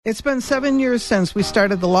It's been 7 years since we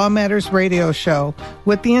started the Law Matters radio show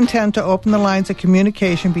with the intent to open the lines of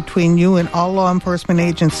communication between you and all law enforcement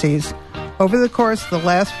agencies. Over the course of the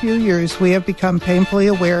last few years, we have become painfully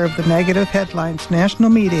aware of the negative headlines national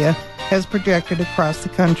media has projected across the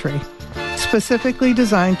country, specifically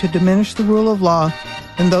designed to diminish the rule of law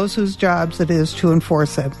and those whose jobs it is to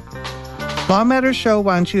enforce it. Law Matters Show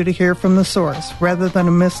wants you to hear from the source rather than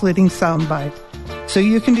a misleading soundbite, so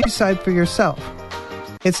you can decide for yourself.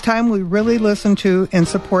 It's time we really listen to and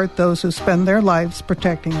support those who spend their lives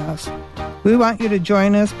protecting us. We want you to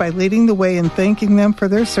join us by leading the way and thanking them for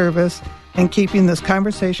their service and keeping this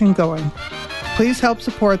conversation going. Please help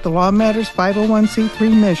support the Law Matters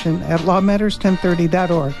 501c3 mission at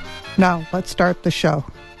lawmatters1030.org. Now, let's start the show.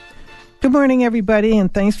 Good morning, everybody,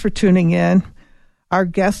 and thanks for tuning in. Our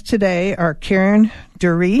guests today are Carin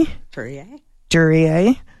Duryee.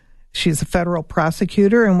 She's a federal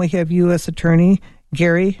prosecutor, and we have U.S. Attorney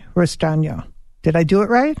Gary Restaino. Did I do it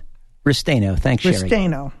right? Restaino. Thanks, Sherry.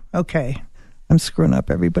 Restaino. Okay. I'm screwing up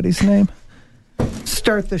everybody's name.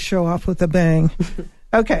 Start the show off with a bang.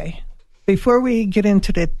 Okay. Before we get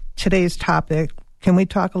into today's topic, can we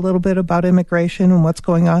talk a little bit about immigration and what's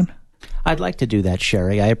going on? I'd like to do that,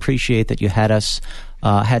 Sherry. I appreciate that you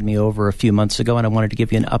had me over a few months ago, and I wanted to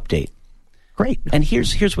give you an update. Great. And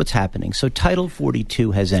here's what's happening. So Title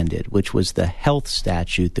 42 has ended, which was the health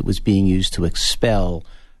statute that was being used to expel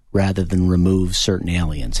rather than remove certain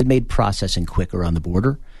aliens. It made processing quicker on the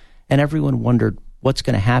border, and everyone wondered what's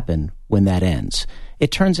going to happen when that ends.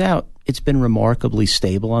 It turns out it's been remarkably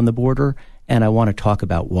stable on the border, and I want to talk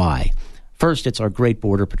about why. First, it's our great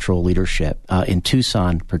Border Patrol leadership. In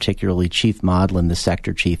Tucson, particularly Chief Modlin, the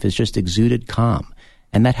sector chief, has just exuded calm,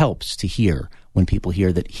 and that helps to hear when people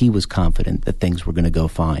hear that he was confident that things were going to go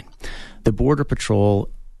fine. The Border Patrol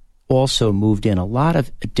also moved in a lot of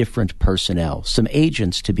different personnel, some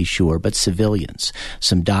agents to be sure, but civilians,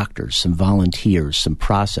 some doctors, some volunteers, some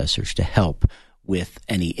processors to help with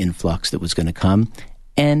any influx that was going to come.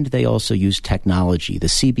 And they also use technology. The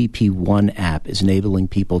CBP One app is enabling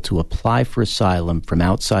people to apply for asylum from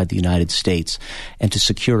outside the United States and to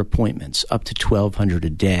secure appointments up to $1,200 a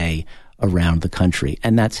day around the country.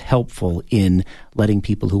 And that's helpful in letting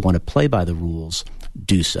people who want to play by the rules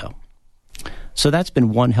do so. So that's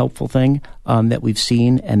been one helpful thing that we've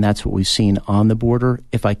seen, and that's what we've seen on the border.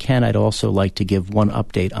 If I can, I'd also like to give one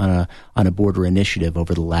update on a border initiative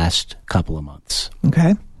over the last couple of months.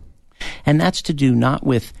 Okay. And that's to do not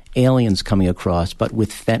with aliens coming across, but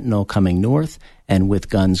with fentanyl coming north and with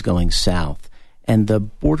guns going south. And the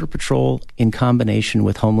Border Patrol, in combination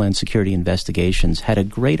with Homeland Security Investigations, had a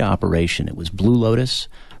great operation. It was Blue Lotus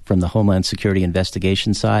from the Homeland Security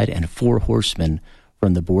Investigation side and 4 Horsemen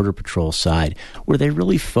from the Border Patrol side, where they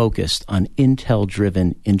really focused on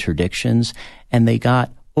intel-driven interdictions, and they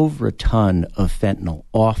got over a ton of fentanyl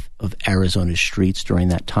off of Arizona's streets during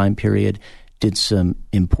that time period, did some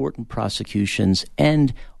important prosecutions,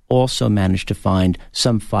 and also managed to find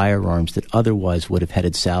some firearms that otherwise would have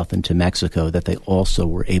headed south into Mexico that they also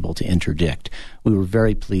were able to interdict. We were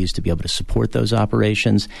very pleased to be able to support those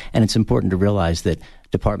operations, and it's important to realize that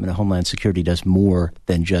Department of Homeland Security does more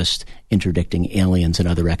than just interdicting aliens and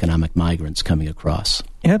other economic migrants coming across.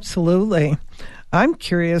 Absolutely. I'm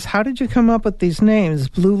curious, how did you come up with these names,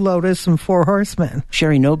 Blue Lotus and 4 Horsemen?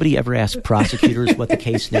 Sherry, nobody ever asked prosecutors what the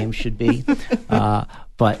case name should be,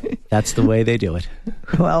 but that's the way they do it.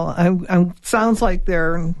 Well, sounds like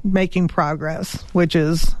they're making progress, which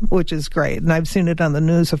is great. And I've seen it on the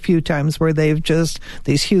news a few times where they've just,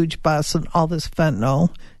 these huge busts and all this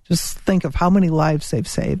fentanyl. Just think of how many lives they've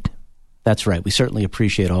saved. That's right. We certainly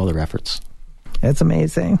appreciate all their efforts. It's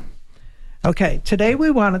amazing. Okay, today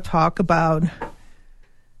we want to talk about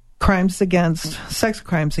sex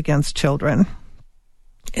crimes against children.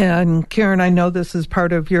 And Carin, I know this is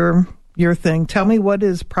part of your thing. Tell me, what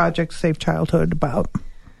is Project Safe Childhood about?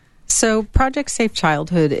 So Project Safe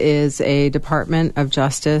Childhood is a Department of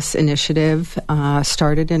Justice initiative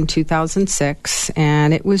started in 2006,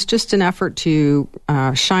 and it was just an effort to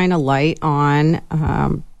shine a light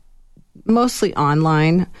on mostly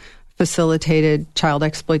online facilitated child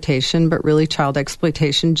exploitation, but really child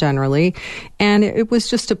exploitation generally. And it was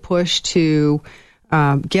just a push to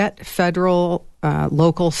get federal,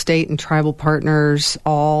 local, state, and tribal partners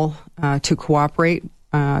all to cooperate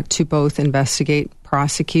to both investigate,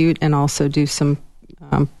 prosecute, and also do some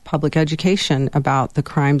public education about the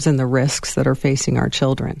crimes and the risks that are facing our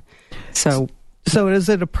children. So is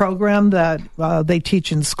it a program that they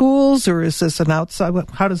teach in schools, or is this an outside?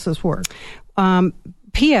 How does this work?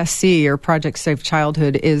 PSC, or Project Safe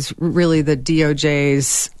Childhood, is really the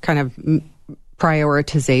DOJ's kind of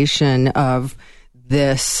prioritization of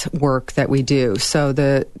this work that we do. So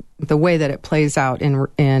the way that it plays out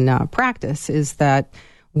in practice is that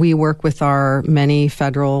we work with our many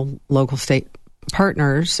federal, local, state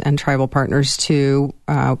partners and tribal partners to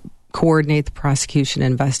coordinate the prosecution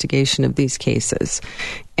and investigation of these cases.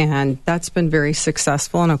 And that's been very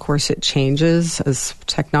successful. And of course, it changes as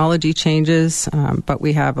technology changes. But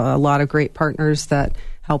we have a lot of great partners that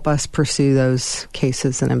help us pursue those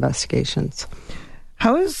cases and investigations.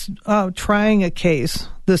 How is trying a case,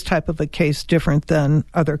 this type of a case, different than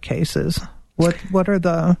other cases? What are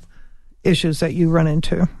the issues that you run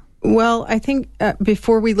into? Well, I think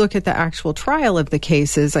before we look at the actual trial of the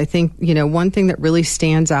cases, I think, one thing that really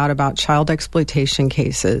stands out about child exploitation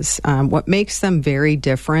cases, what makes them very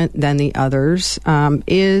different than the others,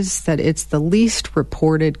 is that it's the least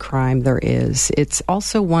reported crime there is. It's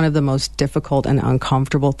also one of the most difficult and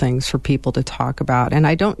uncomfortable things for people to talk about. And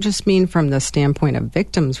I don't just mean from the standpoint of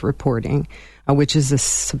victims reporting, which is a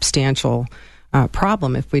substantial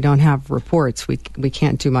problem. If we don't have reports, we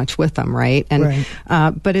can't do much with them, right? And right.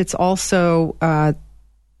 But it's also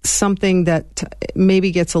something that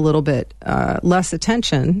maybe gets a little bit less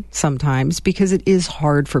attention sometimes because it is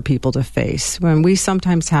hard for people to face. When we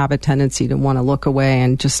sometimes have a tendency to want to look away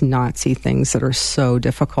and just not see things that are so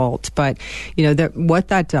difficult. But what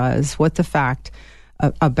the fact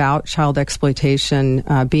about child exploitation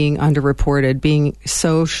being underreported, being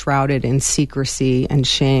so shrouded in secrecy and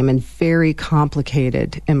shame and very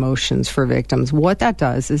complicated emotions for victims. What that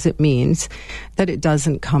does is it means that it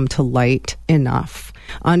doesn't come to light enough.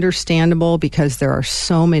 Understandable because there are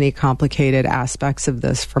so many complicated aspects of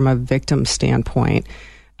this from a victim standpoint.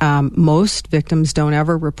 Most victims don't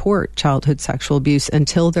ever report childhood sexual abuse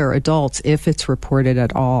until they're adults, if it's reported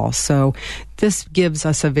at all. So this gives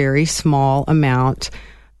us a very small amount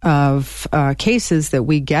of cases that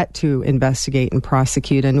we get to investigate and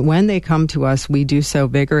prosecute. And when they come to us, we do so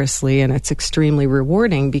vigorously, and it's extremely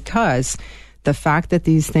rewarding because the fact that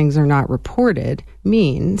these things are not reported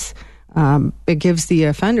means it gives the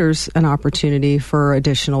offenders an opportunity for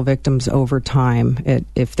additional victims over time.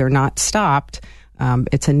 If they're not stopped,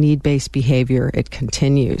 it's a need-based behavior. It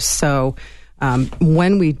continues. So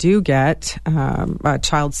when we do get a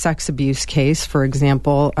child sex abuse case, for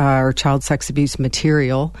example, or child sex abuse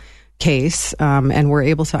material case, and we're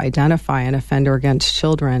able to identify an offender against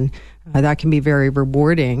children, that can be very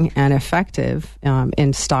rewarding and effective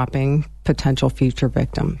in stopping potential future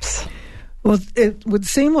victims. Well, it would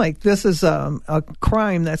seem like this is a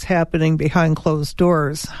crime that's happening behind closed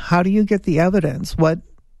doors. How do you get the evidence? What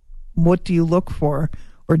do you look for,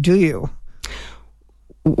 or do you?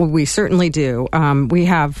 We certainly do. We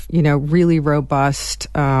have, really robust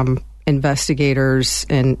investigators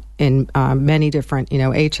in many different,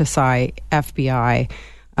 HSI, FBI,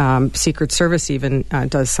 Secret Service even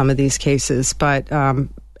does some of these cases, but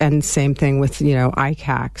and same thing with,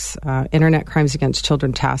 ICACs, Internet Crimes Against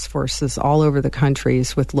Children task forces all over the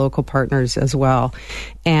countries with local partners as well.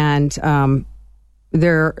 And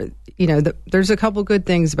there's a couple good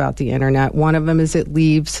things about the internet. One of them is it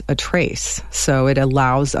leaves a trace, so it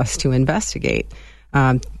allows us to investigate.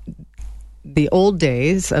 The old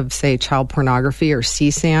days of, say, child pornography, or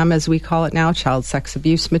CSAM as we call it now, child sex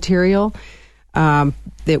abuse material,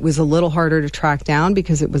 it was a little harder to track down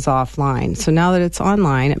because it was offline. So now that it's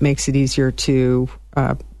online, it makes it easier to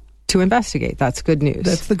investigate. That's good news.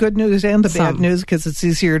 That's the good news and the bad news, because it's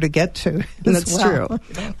easier to get to. That's true.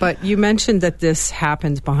 But you mentioned that this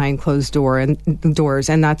happens behind closed doors,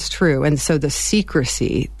 and that's true. And so the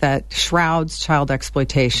secrecy that shrouds child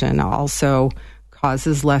exploitation also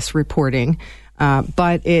causes less reporting.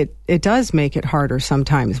 But it does make it harder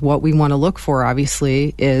sometimes. What we want to look for,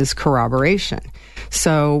 obviously, is corroboration.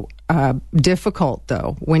 So difficult,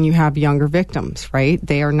 though, when you have younger victims, right?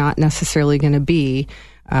 They are not necessarily going to be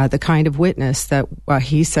the kind of witness that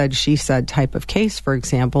he said, she said type of case, for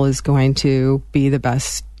example, is going to be the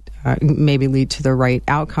best, maybe lead to the right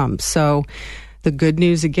outcome. So the good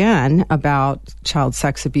news, again, about child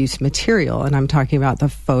sex abuse material, and I'm talking about the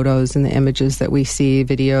photos and the images that we see,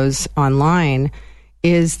 videos online,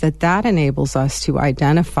 is that enables us to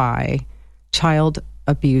identify child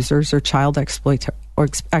abusers or child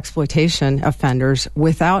exploitation offenders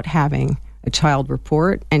without having a child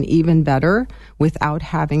report, and even better, without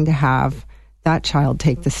having to have that child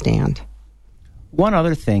take the stand. One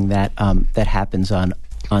other thing that happens on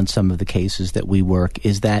some of the cases that we work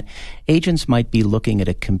is that agents might be looking at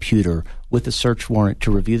a computer with a search warrant to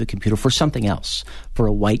review the computer for something else, for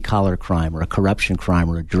a white-collar crime or a corruption crime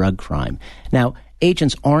or a drug crime. Now,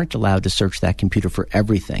 agents aren't allowed to search that computer for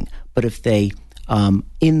everything, but if they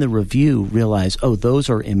in the review realize, oh, those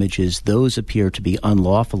are images, those appear to be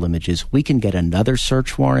unlawful images, we can get another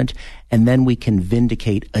search warrant, and then we can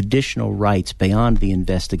vindicate additional rights beyond the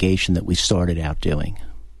investigation that we started out doing.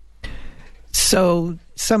 So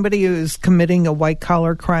somebody who's committing a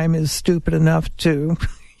white-collar crime is stupid enough to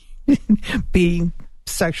be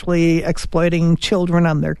sexually exploiting children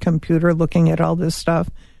on their computer, looking at all this stuff.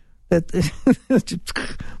 That just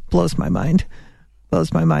blows my mind.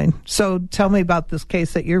 So tell me about this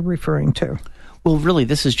case that you're referring to. Well, really,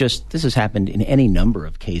 this has happened in any number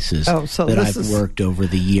of cases that I've worked over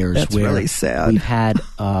the years. That's where really sad.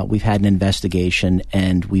 We've had an investigation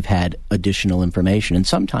and we've had additional information, and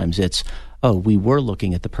sometimes it's, oh, we were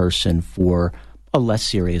looking at the person for a less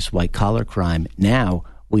serious white-collar crime. Now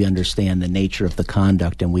we understand the nature of the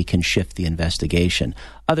conduct and we can shift the investigation.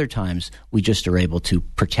 Other times, we just are able to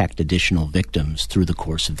protect additional victims through the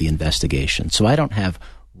course of the investigation. So I don't have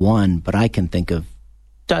one, but I can think of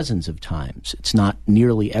dozens of times. It's not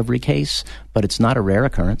nearly every case, but it's not a rare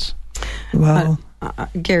occurrence. Well,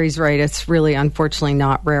 Gary's right. It's really, unfortunately,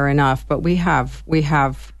 not rare enough. But we have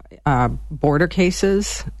border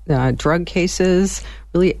cases, drug cases,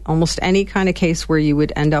 really almost any kind of case where you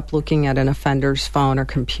would end up looking at an offender's phone or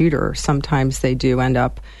computer. Sometimes they do end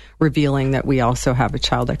up revealing that we also have a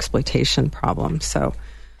child exploitation problem. So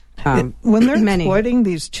when they're exploiting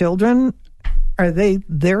these children, are they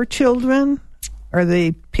their children? Are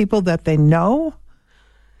they people that they know?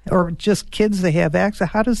 Or just kids they have access?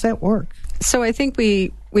 How does that work? So I think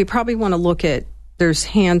we probably want to look at, there's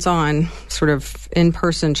hands-on sort of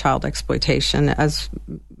in-person child exploitation as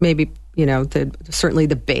maybe, certainly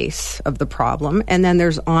the base of the problem. And then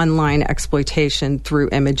there's online exploitation through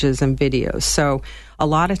images and videos. So a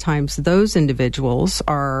lot of times those individuals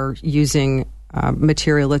are using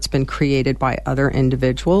material that's been created by other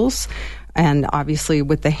individuals. And obviously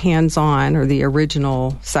with the hands-on or the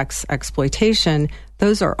original sex exploitation,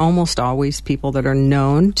 those are almost always people that are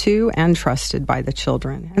known to and trusted by the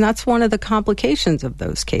children. And that's one of the complications of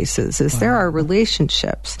those cases is there are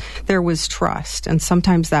relationships. There was trust. And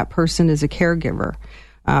sometimes that person is a caregiver.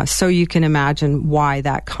 So you can imagine why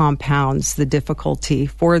that compounds the difficulty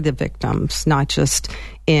for the victims, not just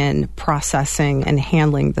in processing and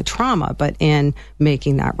handling the trauma, but in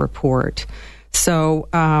making that report. So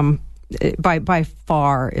by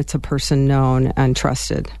far, it's a person known and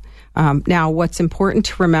trusted. Now, what's important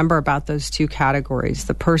to remember about those two categories,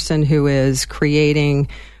 the person who is creating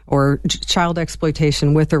or child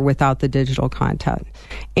exploitation with or without the digital content,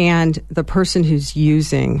 and the person who's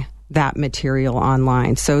using that material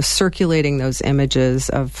online, so circulating those images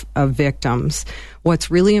of victims. What's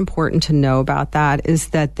really important to know about that is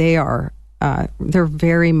that they're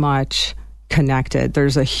very much connected.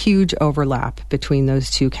 There's a huge overlap between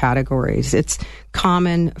those two categories. It's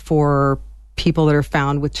common for people that are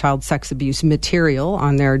found with child sex abuse material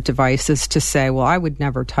on their devices to say, well, I would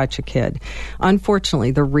never touch a kid.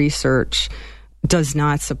 Unfortunately, the research does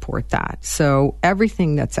not support that. So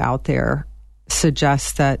everything that's out there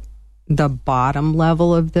suggests that the bottom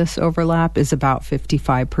level of this overlap is about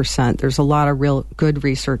 55%. There's a lot of real good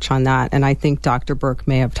research on that, and I think Dr. Burke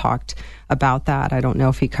may have talked about that. I don't know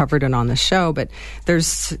if he covered it on the show, but there's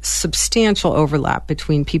substantial overlap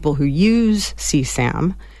between people who use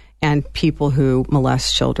CSAM and people who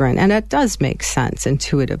molest children. And it does make sense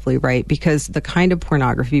intuitively, right? Because the kind of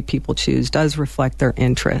pornography people choose does reflect their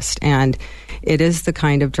interest. And it is the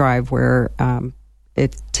kind of drive where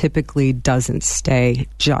it typically doesn't stay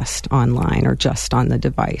just online or just on the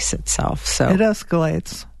device itself. So it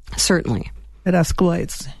escalates. Certainly. It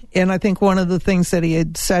escalates. And I think one of the things that he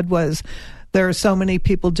had said was there are so many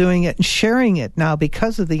people doing it and sharing it now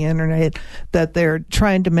because of the internet that they're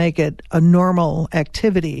trying to make it a normal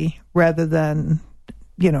activity rather than,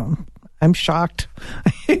 I'm shocked,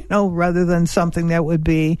 rather than something that would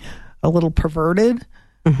be a little perverted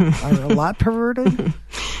or a lot perverted.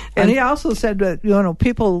 And he also said that,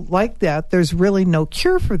 people like that, there's really no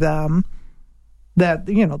cure for them, that,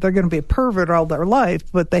 they're going to be a pervert all their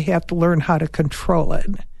life, but they have to learn how to control it,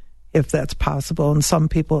 if that's possible. And some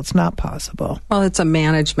people, it's not possible. Well, it's a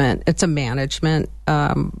management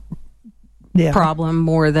problem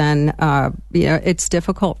more than, it's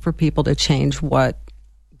difficult for people to change what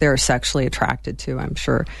they're sexually attracted to. I'm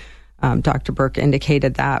sure Dr. Burke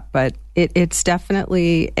indicated that, but it's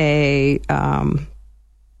definitely a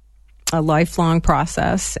lifelong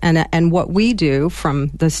process. And what we do from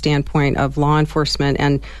the standpoint of law enforcement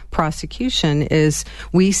and prosecution is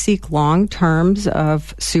we seek long terms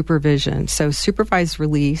of supervision. So supervised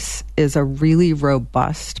release is a really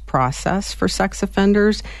robust process for sex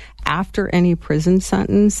offenders. After any prison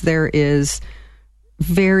sentence, there is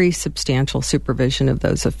very substantial supervision of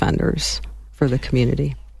those offenders for the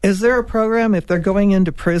community. Is there a program, if they're going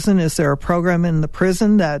into prison, is there a program in the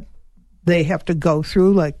prison that they have to go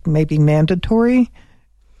through, like maybe mandatory,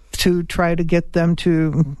 to try to get them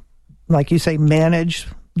to, like you say, manage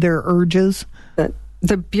their urges?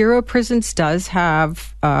 The Bureau of Prisons does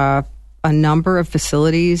have a number of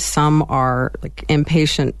facilities. Some are like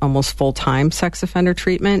inpatient, almost full-time sex offender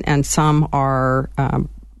treatment, and some are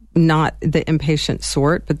not the inpatient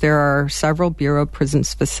sort, but there are several Bureau of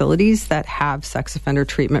Prisons facilities that have sex offender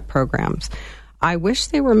treatment programs. I wish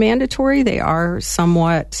they were mandatory. They are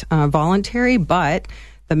somewhat voluntary, but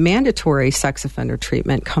the mandatory sex offender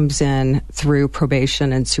treatment comes in through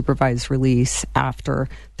probation and supervised release after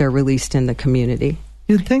they're released in the community.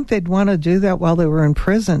 You'd think they'd want to do that while they were in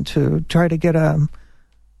prison to try to get or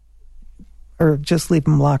just leave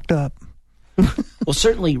them locked up. Well,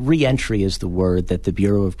 certainly reentry is the word that the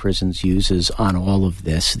Bureau of Prisons uses on all of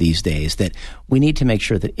this these days, that we need to make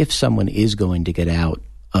sure that if someone is going to get out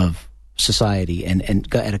of society and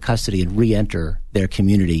go out of custody and reenter their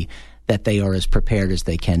community, that they are as prepared as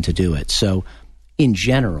they can to do it. So in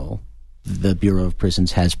general, the Bureau of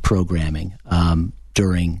Prisons has programming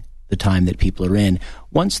during the time that people are in.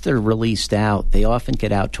 Once they're released out, they often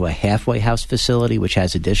get out to a halfway house facility, which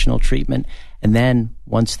has additional treatment. And then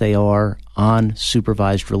once they are on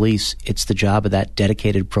supervised release, it's the job of that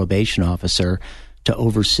dedicated probation officer to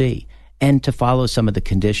oversee and to follow some of the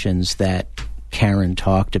conditions that Carin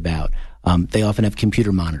talked about. They often have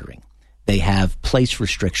computer monitoring. They have place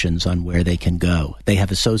restrictions on where they can go. They have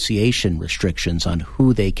association restrictions on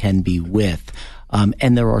who they can be with.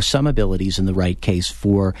 And there are some abilities in the right case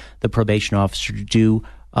for the probation officer to do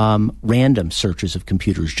random searches of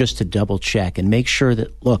computers just to double check and make sure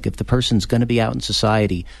that, look, if the person's going to be out in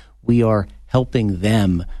society, we are helping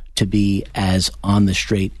them to be as on the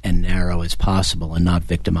straight and narrow as possible and not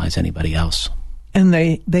victimize anybody else. And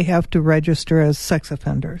they have to register as sex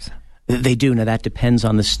offenders. They do. Now, that depends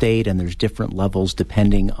on the state, and there's different levels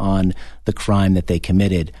depending on the crime that they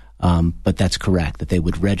committed. But that's correct, that they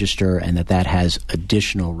would register and that has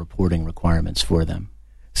additional reporting requirements for them.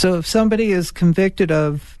 So if somebody is convicted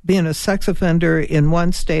of being a sex offender in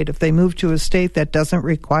one state, if they move to a state that doesn't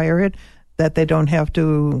require it, that they don't have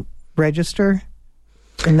to register,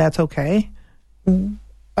 and that's okay?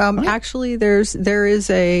 Actually, there is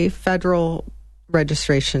a federal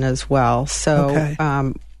registration as well. So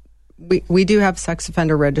okay. We do have sex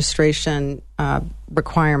offender registration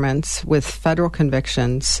requirements with federal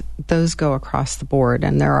convictions. Those go across the board,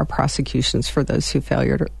 and there are prosecutions for those who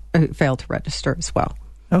fail to register as well.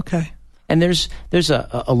 Okay. And there's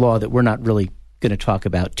a law that we're not really going to talk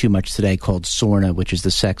about too much today called SORNA, which is the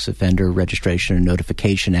Sex Offender Registration and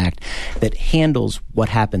Notification Act, that handles what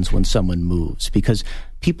happens when someone moves, because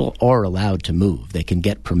people are allowed to move. They can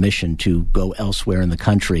get permission to go elsewhere in the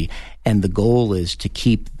country, and the goal is to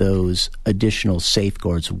keep those additional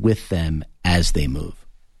safeguards with them as they move.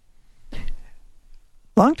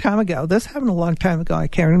 Long time ago, this happened a long time ago, I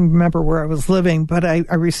can't remember where I was living, but I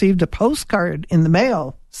received a postcard in the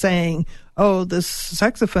mail saying, oh, this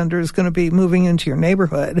sex offender is going to be moving into your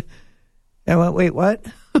neighborhood. And I went, wait, what?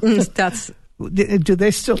 Do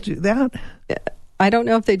they still do that? I don't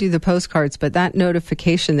know if they do the postcards, but that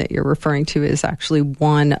notification that you're referring to is actually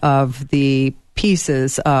one of the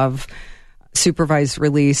pieces of supervised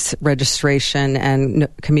release registration and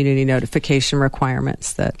community notification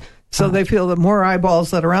requirements that... So they feel that more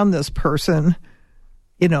eyeballs that are on this person,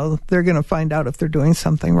 they're going to find out if they're doing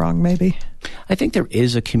something wrong, maybe. I think there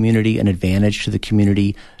is an advantage to the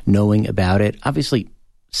community knowing about it. Obviously,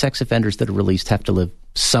 sex offenders that are released have to live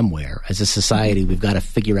somewhere. As a society, we've got to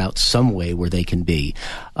figure out some way where they can be.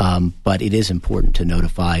 But it is important to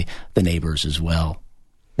notify the neighbors as well.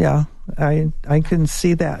 Yeah, I can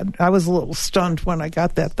see that. I was a little stunned when I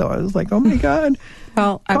got that, though. I was like, oh my God,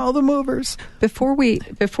 well, call the movers. Before we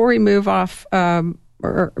move off,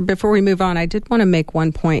 or before we move on, I did want to make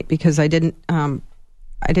one point because I didn't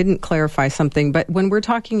clarify something. But when we're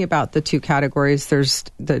talking about the two categories, there's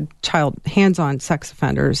the child hands-on sex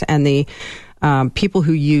offenders and the people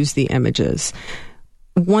who use the images.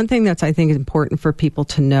 One thing that's, I think, important for people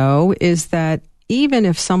to know is that even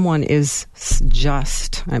if someone is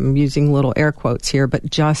just, I'm using little air quotes here, but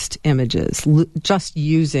just images, just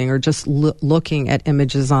using or just looking at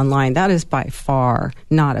images online, that is by far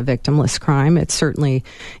not a victimless crime. It's certainly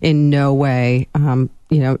in no way,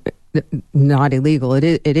 not illegal.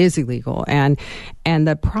 It is illegal. And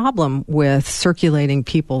the problem with circulating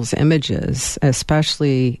people's images,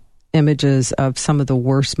 especially images of some of the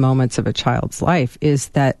worst moments of a child's life, is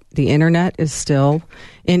that the internet is still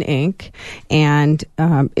in ink, and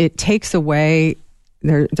it takes away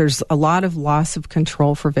there's a lot of loss of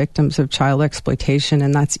control for victims of child exploitation,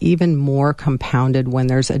 and that's even more compounded when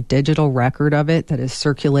there's a digital record of it that is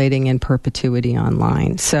circulating in perpetuity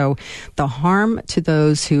online. So the harm to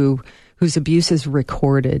those whose abuse is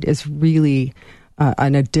recorded is really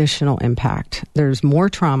an additional impact. There's more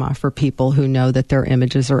trauma for people who know that their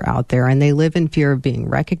images are out there, and they live in fear of being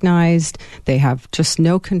recognized. They have just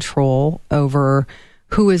no control over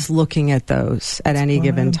who is looking at those at any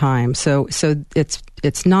given time. So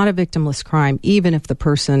it's not a victimless crime, even if the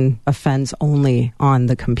person offends only on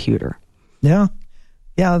the computer. Yeah,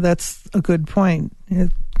 that's a good point.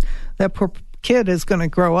 That poor kid is going to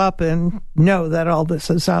grow up and know that all this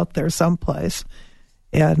is out there someplace.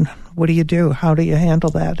 And what do you do? How do you handle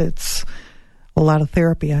that? It's a lot of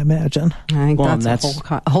therapy, I imagine. I think that's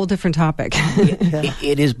a whole different topic.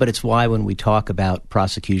 It is, but it's why when we talk about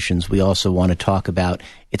prosecutions, we also want to talk about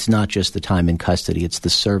it's not just the time in custody, it's the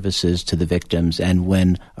services to the victims and,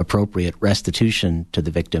 when appropriate, restitution to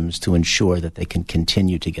the victims to ensure that they can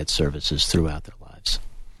continue to get services throughout their lives.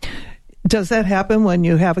 Does that happen when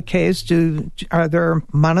you have a case? Are there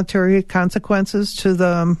monetary consequences to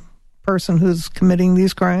the person who's committing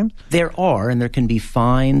these crimes? There are, and there can be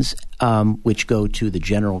fines which go to the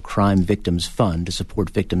General Crime Victims Fund to support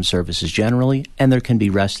victim services generally, and there can be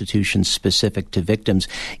restitution specific to victims,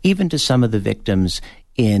 even to some of the victims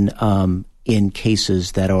in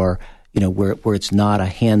cases that are, where it's not a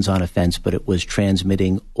hands-on offense, but it was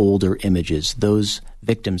transmitting older images. Those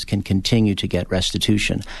victims can continue to get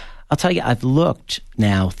restitution. I'll tell you, I've looked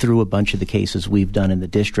now through a bunch of the cases we've done in the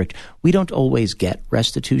district. We don't always get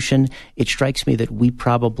restitution. It strikes me that we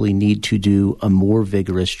probably need to do a more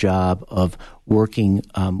vigorous job of working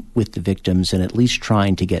with the victims and at least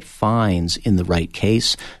trying to get fines in the right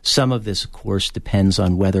case. Some of this, of course, depends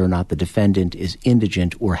on whether or not the defendant is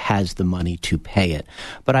indigent or has the money to pay it.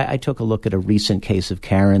 But I took a look at a recent case of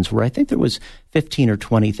Carin's where I think there was $15,000 or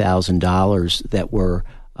 $20,000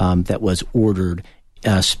 that was ordered,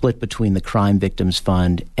 split between the Crime Victims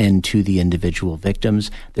Fund and to the individual victims.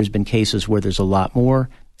 There's been cases where there's a lot more,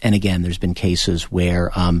 and again, there's been cases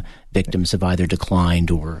where victims have either declined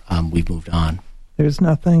or we've moved on. There's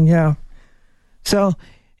nothing, yeah. So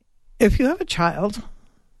if you have a child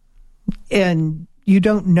and you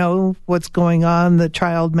don't know what's going on, the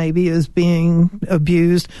child maybe is being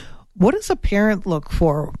abused, what does a parent look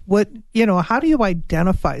for? How do you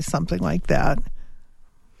identify something like that?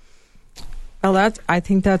 Well, I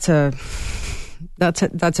think that's a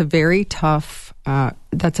very tough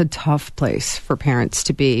that's a tough place for parents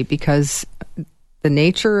to be, because the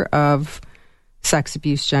nature of sex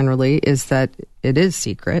abuse generally is that it is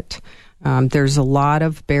secret. There's a lot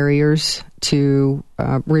of barriers to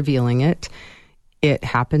revealing it. It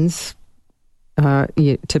happens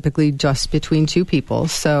typically just between two people.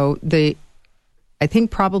 So I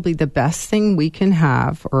think probably the best thing we can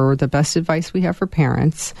have, or the best advice we have for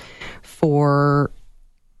parents for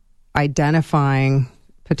identifying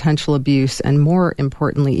potential abuse, and more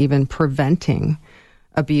importantly, even preventing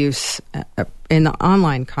abuse in the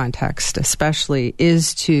online context especially,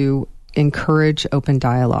 is to encourage open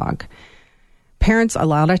dialogue. Parents a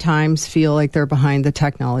lot of times feel like they're behind the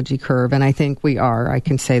technology curve, and I think we are. I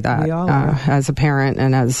can say that as a parent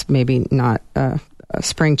and as maybe not a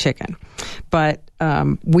spring chicken. But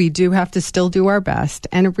we do have to still do our best,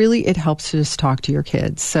 and really it helps to just talk to your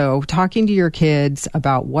kids. So talking to your kids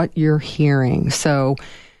about what you're hearing. So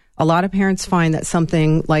a lot of parents find that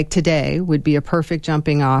something like today would be a perfect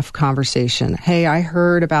jumping off conversation. Hey, I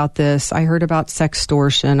heard about this. I heard about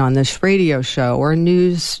sextortion on this radio show or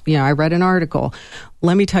news. I read an article.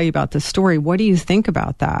 Let me tell you about this story. What do you think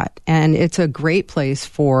about that? And it's a great place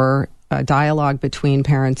for a dialogue between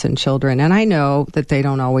parents and children. And I know that they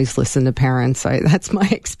don't always listen to parents. That's my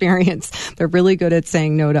experience. They're really good at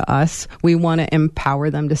saying no to us. We want to empower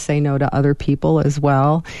them to say no to other people as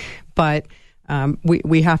well. But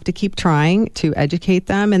we have to keep trying to educate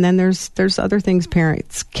them. And then there's other things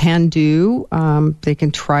parents can do. They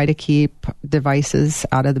can try to keep devices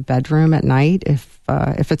out of the bedroom at night. If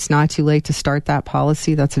it's not too late to start that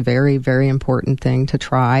policy, that's a very, very important thing to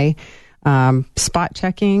try. Spot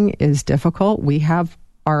checking is difficult. We have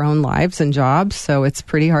our own lives and jobs, so it's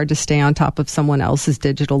pretty hard to stay on top of someone else's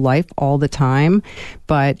digital life all the time.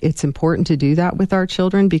 But it's important to do that with our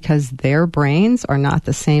children because their brains are not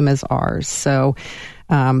the same as ours. So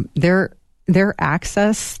their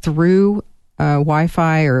access through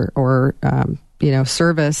Wi-Fi or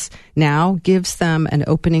service now gives them an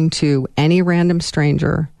opening to any random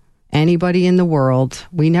stranger anybody in the world.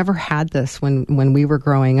 We never had this when we were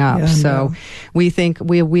growing up. Yeah, so no. we think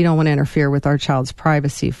we don't want to interfere with our child's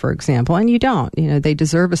privacy, for example. And you don't. They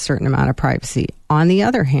deserve a certain amount of privacy. On the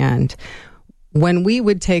other hand, when we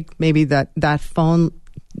would take maybe that phone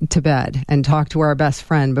to bed and talk to our best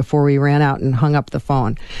friend before we ran out and hung up the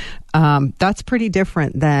phone, that's pretty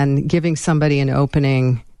different than giving somebody an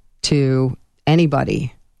opening to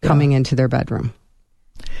anybody coming into their bedroom.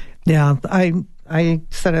 Yeah, I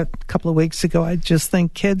said it a couple of weeks ago. I just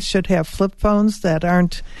think kids should have flip phones that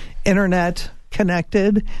aren't internet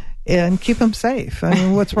connected and keep them safe. I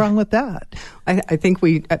mean, what's wrong with that? I think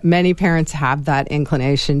many parents have that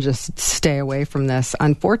inclination, just stay away from this.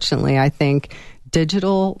 Unfortunately, I think the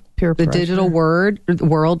digital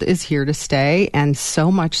world is here to stay, and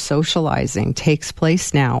so much socializing takes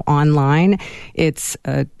place now online.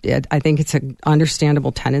 I think it's an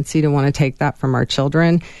understandable tendency to want to take that from our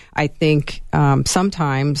children. I think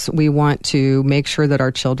sometimes we want to make sure that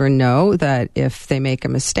our children know that if they make a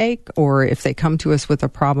mistake or if they come to us with a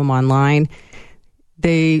problem online,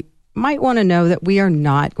 they might want to know that we are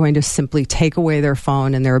not going to simply take away their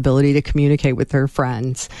phone and their ability to communicate with their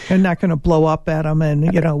friends. They're not going to blow up at them and,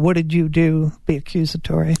 what did you do? Be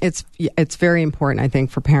accusatory. It's very important, I think,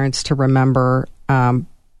 for parents to remember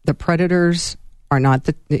the predators are not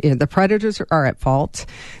the predators are at fault.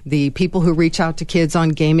 The people who reach out to kids on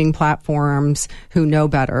gaming platforms who know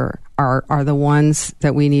better are the ones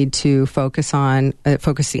that we need to focus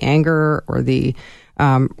the anger or the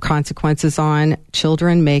consequences on.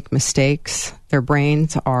 Children make mistakes. Their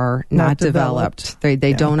brains are not developed. They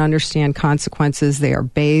don't understand consequences. They are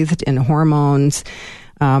bathed in hormones.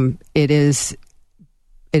 It is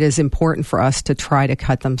important for us to try to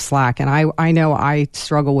cut them slack. And I know I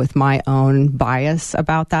struggle with my own bias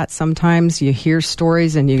about that sometimes. You hear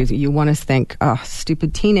stories and you want to think, oh,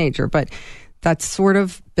 stupid teenager. But that's sort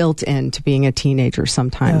of built into being a teenager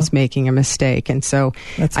sometimes, making a mistake. And so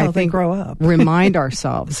that's how they grow up. Remind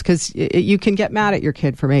ourselves, because you can get mad at your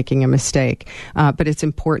kid for making a mistake, but it's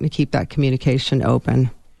important to keep that communication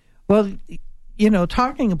open. Well,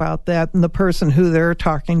 talking about that and the person who they're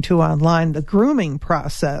talking to online, the grooming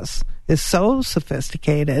process is so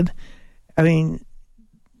sophisticated. I mean,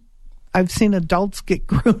 I've seen adults get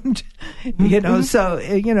groomed, so,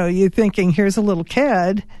 you're thinking, here's a little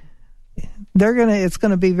kid. It's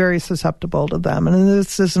going to be very susceptible to them. And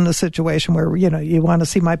this isn't a situation where, you want to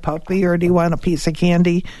see my puppy or do you want a piece of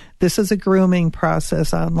candy? This is a grooming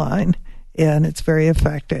process online, and it's very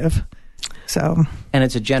effective. And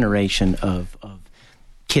it's a generation of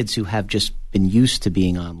kids who have just been used to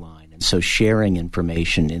being online. And so sharing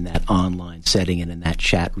information in that online setting and in that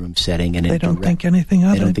chat room setting. And they don't think anything of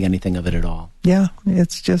it. They don't think anything of it at all. Yeah,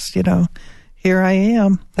 it's just, here I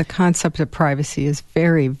am. The concept of privacy is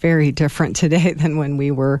very, very different today than when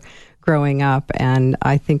we were growing up. And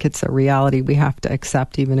I think it's a reality we have to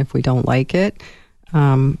accept even if we don't like it.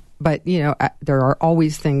 But, there are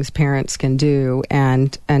always things parents can do.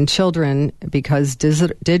 And children, because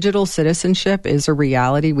digital citizenship is a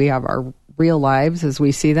reality. We have our real lives as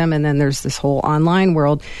we see them. And then there's this whole online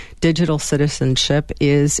world. Digital citizenship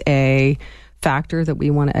is a factor that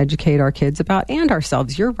we want to educate our kids about and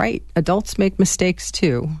ourselves. You're right. Adults make mistakes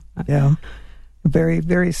too. Yeah. Very,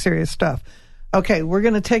 very serious stuff. Okay, we're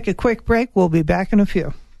going to take a quick break. We'll be back in a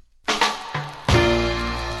few.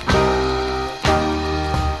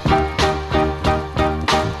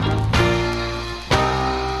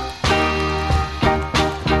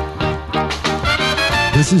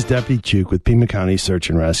 This is Deputy Chuk with Pima County Search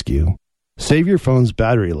and Rescue. Save your phone's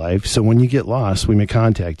battery life so when you get lost, we may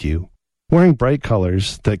contact you. Wearing bright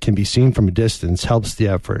colors that can be seen from a distance helps the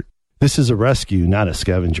effort. This is a rescue, not a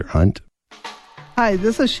scavenger hunt. Hi,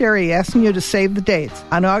 this is Sherry asking you to save the dates.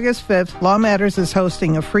 On August 5th, Law Matters is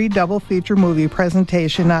hosting a free double feature movie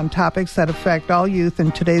presentation on topics that affect all youth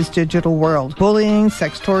in today's digital world. Bullying,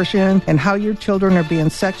 sextortion, and how your children are being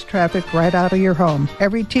sex trafficked right out of your home.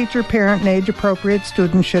 Every teacher, parent, and age-appropriate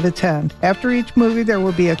student should attend. After each movie, there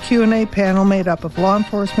will be a Q&A panel made up of law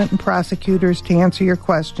enforcement and prosecutors to answer your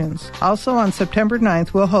questions. Also, on September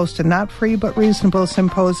 9th, we'll host a not free but reasonable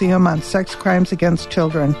symposium on sex crimes against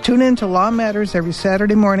children. Tune in to Law Matters every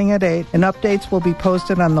Saturday morning at 8, and updates will be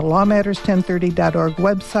posted on the lawmatters1030.org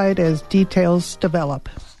website as details develop.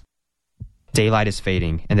 Daylight is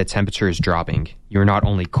fading and the temperature is dropping. You're not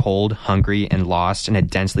only cold, hungry, and lost in a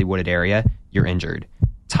densely wooded area, you're injured.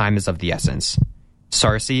 Time is of the essence.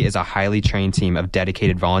 SARSI is a highly trained team of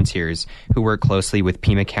dedicated volunteers who work closely with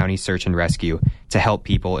Pima County Search and Rescue to help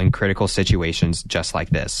people in critical situations just like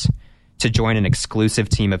this. To join an exclusive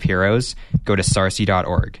team of heroes, go to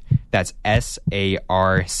sarsi.org. That's SARCI.org.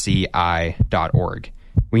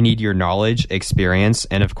 We need your knowledge, experience,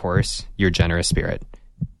 and of course, your generous spirit.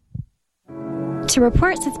 To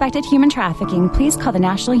report suspected human trafficking, please call the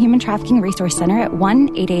National Human Trafficking Resource Center at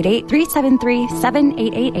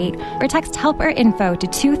 1-888-373-7888 or text help or info to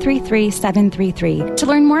 233-733. To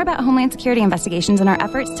learn more about Homeland Security investigations and our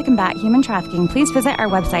efforts to combat human trafficking, please visit our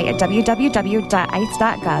website at www.ice.gov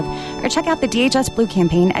or check out the DHS Blue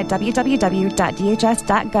Campaign at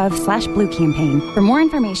www.dhs.gov/Blue Campaign. For more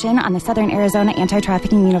information on the Southern Arizona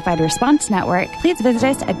Anti-Trafficking Unified Response Network, please visit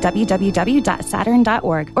us at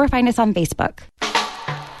www.saturn.org or find us on Facebook.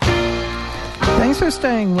 Thanks for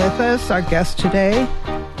staying with us. Our guest today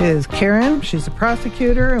is Carin. She's a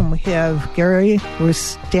prosecutor, and we have Gary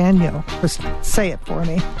Restaino. Say it for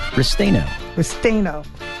me. Restaino. Restaino.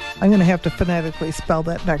 I'm going to have to phonetically spell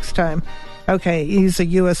that next time. Okay, he's a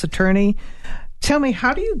U.S. attorney. Tell me,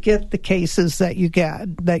 how do you get the cases that you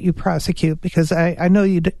get, that you prosecute? Because I know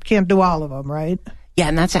you can't do all of them, right? Yeah,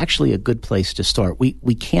 and that's actually a good place to start.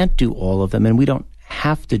 We can't do all of them, and we don't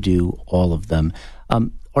have to do all of them.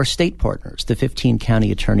 Our state partners, the 15 county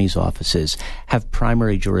attorneys' offices, have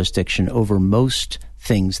primary jurisdiction over most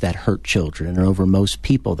things that hurt children and over most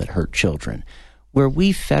people that hurt children. Where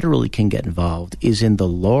we federally can get involved is in the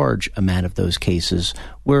large amount of those cases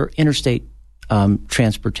where interstate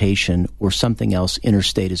transportation or something else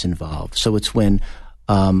interstate is involved. So it's when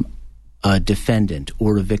a defendant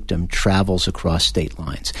or a victim travels across state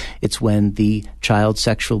lines. It's when the child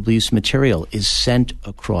sexual abuse material is sent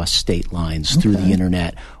across state lines through the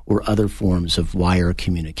internet or other forms of wire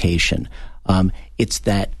communication. It's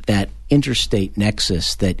that interstate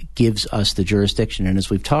nexus that gives us the jurisdiction. And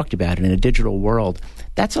as we've talked about, in a digital world,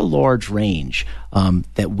 that's a large range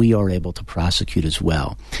that we are able to prosecute as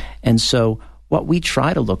well. And so what we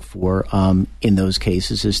try to look for in those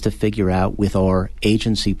cases is to figure out with our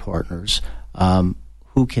agency partners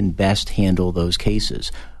who can best handle those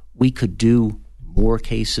cases. We could do more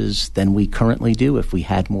cases than we currently do if we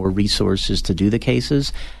had more resources to do the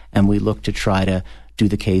cases, and we look to try to do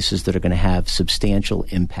the cases that are going to have substantial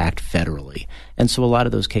impact federally. And so a lot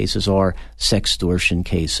of those cases are sextortion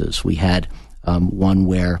cases. We had one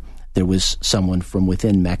where there was someone from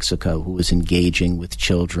within Mexico who was engaging with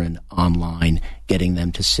children online, getting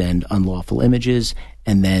them to send unlawful images,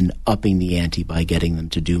 and then upping the ante by getting them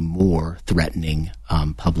to do more threatening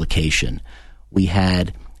publication. We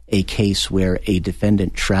had a case where a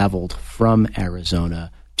defendant traveled from Arizona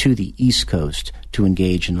to the East Coast to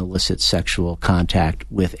engage in illicit sexual contact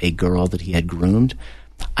with a girl that he had groomed.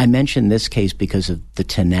 I mention this case because of the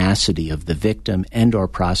tenacity of the victim and our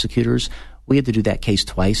prosecutors. We had to do that case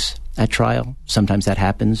twice at trial. Sometimes that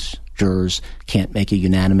happens. Jurors can't make a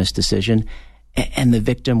unanimous decision. And the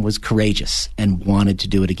victim was courageous and wanted to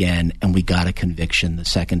do it again, and we got a conviction the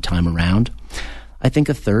second time around. I think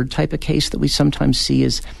a third type of case that we sometimes see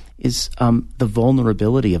is the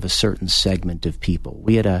vulnerability of a certain segment of people.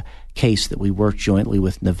 We had a case that we worked jointly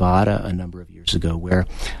with Nevada a number of years ago where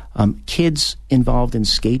kids involved in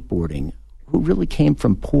skateboarding who really came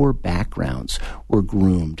from poor backgrounds were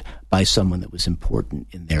groomed by someone that was important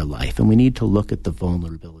in their life. And we need to look at the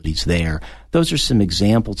vulnerabilities there. Those are some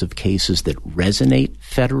examples of cases that resonate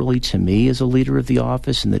federally to me as a leader of the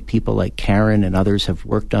office and that people like Carin and others have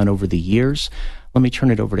worked on over the years. Let me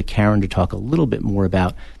turn it over to Carin to talk a little bit more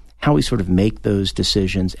about how we sort of make those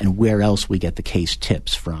decisions and where else we get the case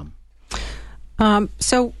tips from.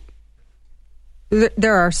 So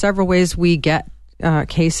there are several ways we get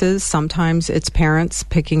cases. Sometimes it's parents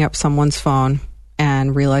picking up someone's phone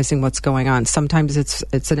and realizing what's going on. Sometimes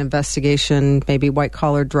it's an investigation, maybe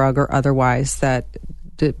white-collar drug or otherwise, that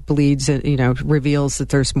bleeds, reveals that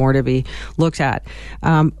there's more to be looked at.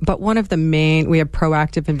 But one of the we have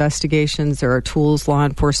proactive investigations. There are tools law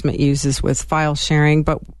enforcement uses with file sharing.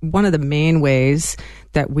 But one of the main ways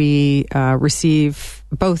that we receive,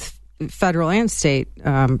 both federal and state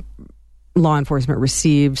law enforcement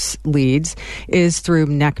receives leads, is through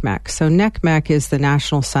NCMEC. So NCMEC is the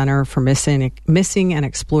National Center for Missing and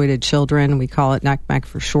Exploited Children. We call it NCMEC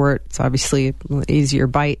for short. It's obviously an easier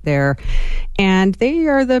bite there. And they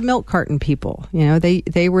are the milk carton people. They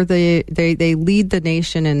lead the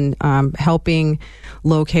nation in helping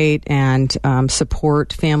locate and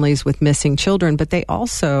support families with missing children, but they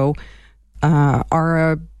also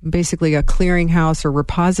are basically a clearinghouse or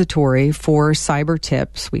repository for cyber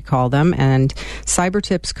tips, we call them. And cyber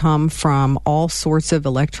tips come from all sorts of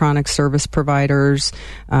electronic service providers,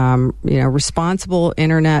 responsible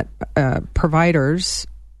internet providers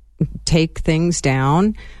take things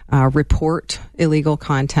down, report illegal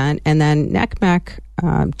content, and then NCMEC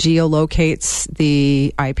geolocates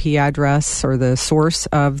the IP address or the source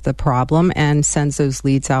of the problem and sends those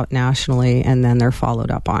leads out nationally, and then they're followed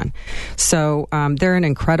up on. So they're an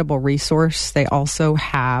incredible resource. They also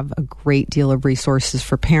have a great deal of resources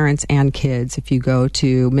for parents and kids if you go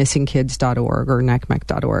to missingkids.org or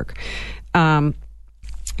NCMEC.org.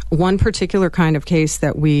 One particular kind of case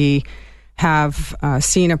that we have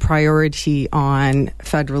seen a priority on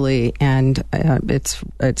federally, and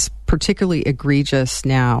it's particularly egregious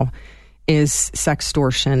now, is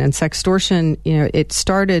sextortion. And sextortion,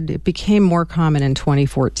 it became more common in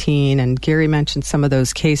 2014, and Gary mentioned some of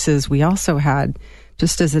those cases. We also had,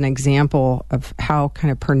 just as an example of how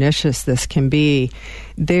kind of pernicious this can be,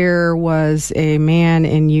 there was a man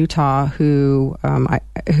in Utah who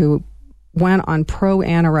went on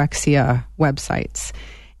pro-anorexia websites.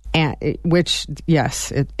 And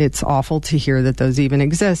it's awful to hear that those even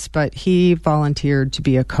exist, but he volunteered to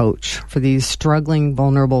be a coach for these struggling,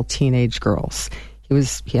 vulnerable teenage girls.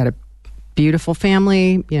 He had a beautiful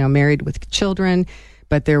family, married with children,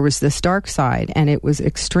 but there was this dark side, and it was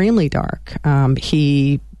extremely dark.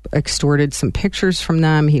 He extorted some pictures from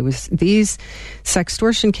them. These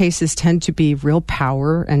sextortion cases tend to be real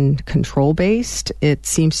power and control based. It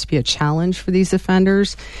seems to be a challenge for these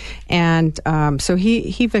offenders. And so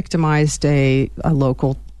he victimized a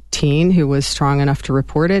local teen who was strong enough to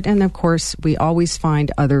report it. And of course, we always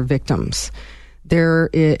find other victims.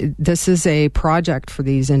 This is a project for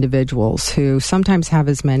these individuals who sometimes have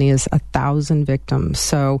as many as 1,000 victims.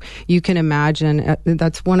 So you can imagine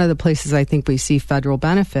that's one of the places I think we see federal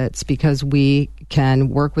benefits, because we can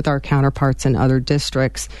work with our counterparts in other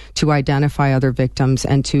districts to identify other victims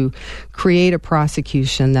and to create a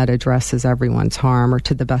prosecution that addresses everyone's harm, or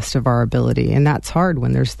to the best of our ability. And that's hard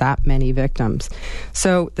when there's that many victims.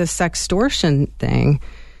 So the sextortion thing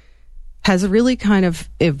has really kind of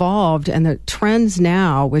evolved, and the trends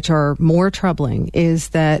now, which are more troubling, is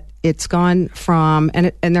that it's gone from,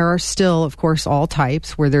 and there are still, of course, all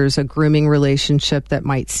types, where there's a grooming relationship that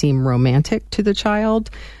might seem romantic to the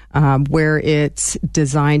child, where it's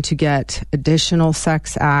designed to get additional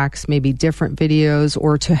sex acts, maybe different videos,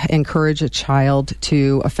 or to encourage a child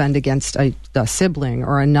to offend against a sibling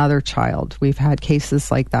or another child. We've had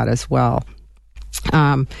cases like that as well.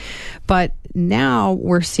 But now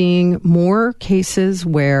we're seeing more cases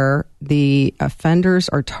where the offenders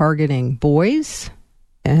are targeting boys,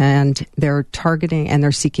 and they're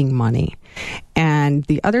seeking money. And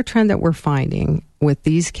the other trend that we're finding with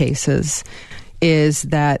these cases is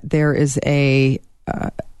that there is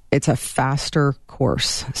it's a faster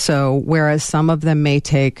course. So whereas some of them may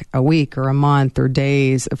take a week or a month or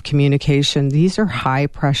days of communication, these are high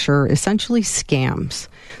pressure, essentially scams.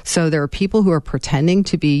 So there are people who are pretending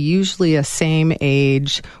to be usually a same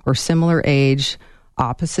age or similar age,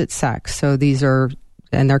 opposite sex. So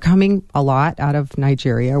and they're coming a lot out of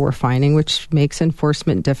Nigeria, we're finding, which makes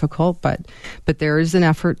enforcement difficult, but there is an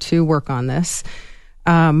effort to work on this.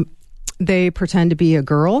 They pretend to be a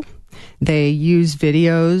girl. They use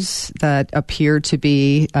videos that appear to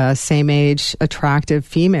be a same-age, attractive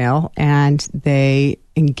female, and they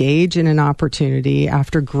engage in an opportunity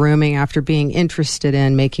after grooming, after being interested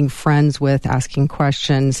in, making friends with, asking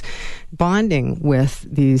questions, bonding with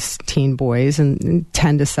these teen boys. And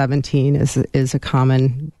 10 to 17 is a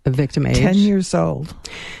common victim age. 10 years old.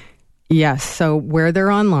 Yes. So where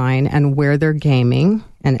they're online and where they're gaming,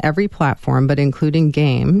 and every platform, but including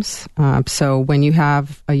games. So when you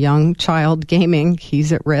have a young child gaming,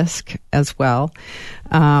 he's at risk as well.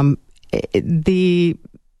 The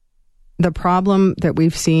problem that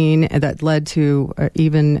we've seen that led to,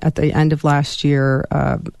 even at the end of last year,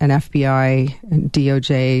 an FBI and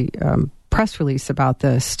DOJ press release about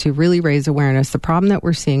this to really raise awareness. The problem that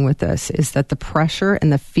we're seeing with this is that the pressure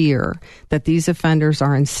and the fear that these offenders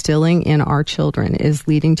are instilling in our children is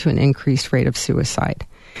leading to an increased rate of suicide.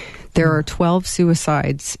 There are 12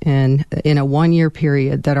 suicides in a 1-year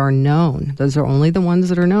period that are known. Those are only the ones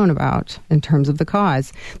that are known about in terms of the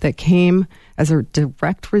cause, that came as a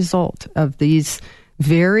direct result of these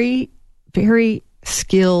very, very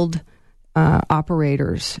skilled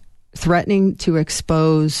operators threatening to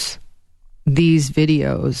expose these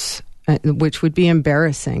videos, which would be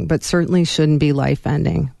embarrassing, but certainly shouldn't be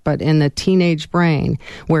life-ending. But in the teenage brain,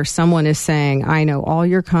 where someone is saying, I know all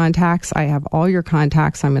your contacts, I have all your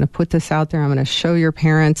contacts, I'm going to put this out there, I'm going to show your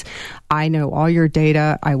parents, I know all your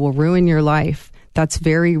data, I will ruin your life. That's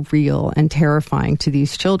very real and terrifying to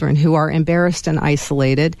these children who are embarrassed and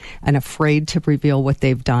isolated and afraid to reveal what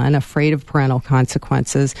they've done, afraid of parental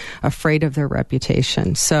consequences, afraid of their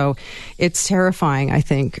reputation. So it's terrifying, I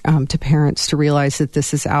think, to parents to realize that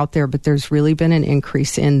this is out there, but there's really been an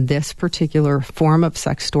increase in this particular form of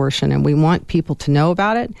sextortion, and we want people to know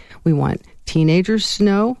about it. We want teenagers to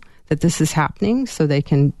know that this is happening so they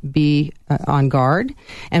can be on guard.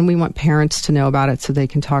 And we want parents to know about it so they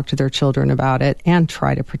can talk to their children about it and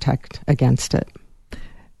try to protect against it.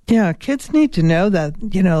 Yeah, kids need to know that,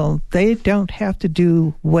 they don't have to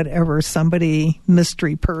do whatever somebody,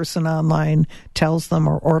 mystery person online tells them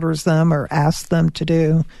or orders them or asks them to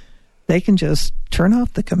do. They can just turn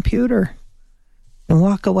off the computer and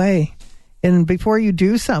walk away. And before you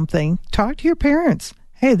do something, talk to your parents.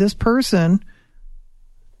 Hey, this person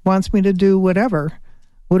wants me to do whatever.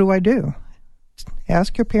 What do I do?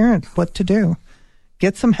 Ask your parents what to do.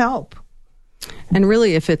 Get some help. And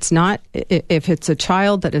really, if it's a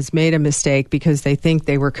child that has made a mistake because they think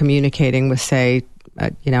they were communicating with, say, a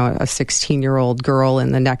 16-year-old girl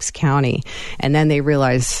in the next county, and then they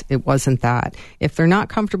realize it wasn't that. If they're not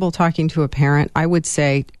comfortable talking to a parent, I would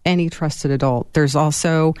say any trusted adult. There's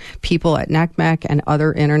also people at NCMEC and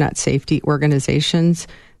other internet safety organizations.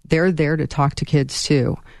 They're there to talk to kids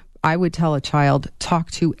too. I would tell a child,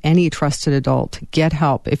 talk to any trusted adult, get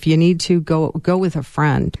help. If you need to, go with a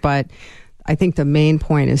friend. But I think the main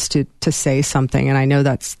point is to say something. And I know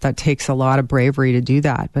that takes a lot of bravery to do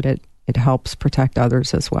that, but it helps protect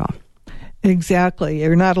others as well. Exactly.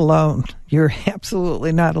 You're not alone. You're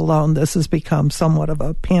absolutely not alone. This has become somewhat of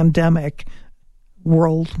a pandemic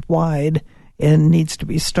worldwide and needs to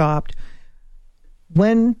be stopped.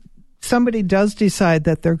 When somebody does decide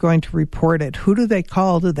that they're going to report it, who do they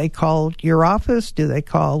call? Do they call your office? Do they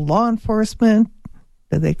call law enforcement?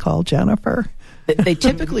 Do they call Jennifer? They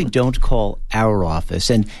typically don't call our office.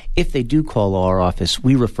 And if they do call our office,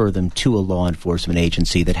 we refer them to a law enforcement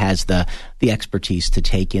agency that has the expertise to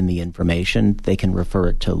take in the information. They can refer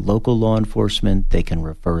it to local law enforcement. They can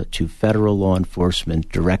refer it to federal law enforcement,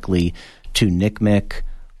 directly to NCMEC.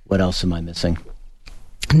 What else am I missing?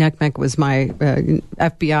 NCMEC was my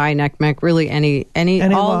FBI, NCMEC, really any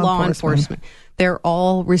all law enforcement. They're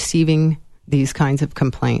all receiving these kinds of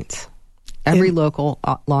complaints. Every local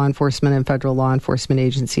law enforcement and federal law enforcement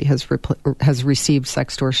agency has received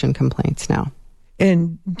sextortion complaints now.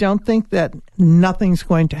 And don't think that nothing's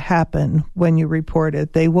going to happen when you report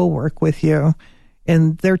it. They will work with you,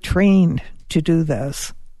 and they're trained to do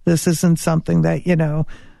this. This isn't something that,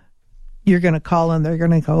 you're going to call and they're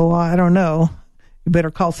going to go, well, I don't know. You better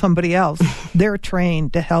call somebody else. They're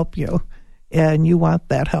trained to help you, and you want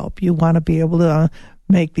that help. You want to be able to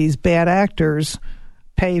make these bad actors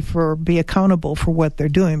be accountable for what they're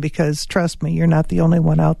doing, because trust me, you're not the only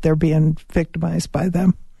one out there being victimized by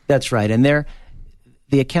them. That's right. And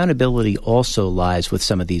the accountability also lies with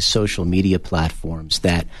some of these social media platforms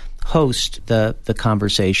that host the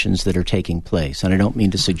conversations that are taking place. And I don't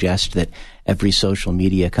mean to suggest that every social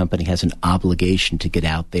media company has an obligation to get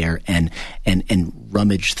out there and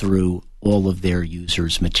rummage through all of their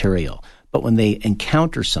users' material. But when they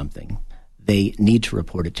encounter something, they need to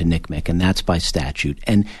report it to NCMEC, and that's by statute.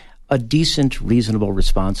 And a decent, reasonable,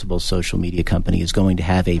 responsible social media company is going to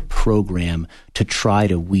have a program to try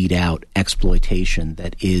to weed out exploitation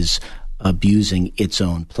that is abusing its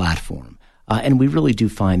own platform. And we really do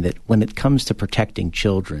find that when it comes to protecting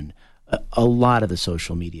children, a lot of the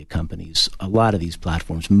social media companies, a lot of these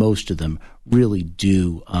platforms, most of them really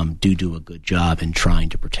do a good job in trying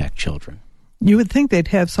to protect children. You would think they'd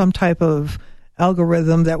have some type of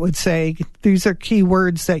algorithm that would say these are key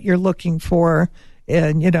words that you're looking for,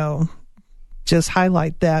 and just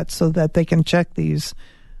highlight that so that they can check these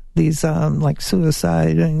like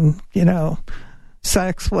suicide and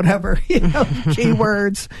sex, whatever,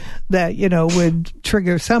 keywords that would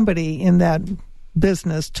trigger somebody in that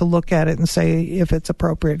business to look at it and say if it's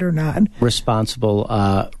appropriate or not. Responsible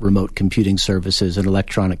remote computing services and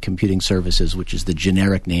electronic computing services, which is the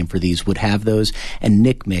generic name for these, would have those. And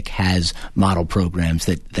NCMEC has model programs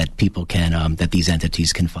that people can, that these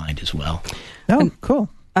entities can find as well. Oh, cool.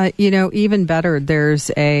 Even better,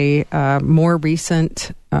 there's a more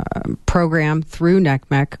recent program through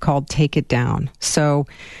NCMEC called Take It Down. So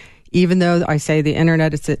even though I say the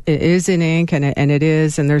internet is in ink, and it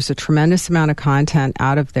is, and there's a tremendous amount of content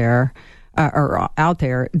out there,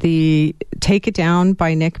 the Take It Down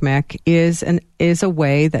by NCMEC is a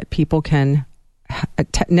way that people can.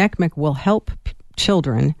 NCMEC will help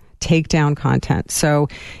children take down content. So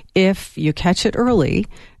if you catch it early,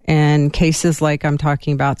 and cases like I'm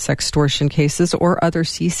talking about, sextortion cases or other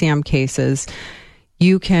CSAM cases,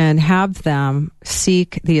 you can have them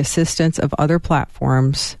seek the assistance of other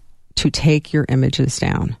platforms to take your images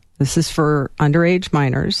down. This is for underage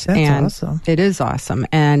minors. That's awesome. It is awesome.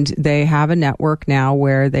 And they have a network now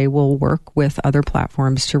where they will work with other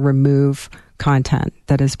platforms to remove content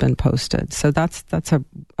that has been posted. So that's a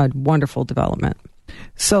wonderful development.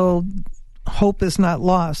 So hope is not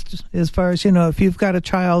lost as far as, if you've got a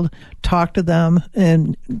child, talk to them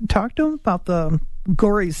about the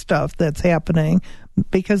gory stuff that's happening,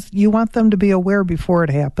 because you want them to be aware before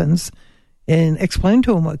it happens, and explain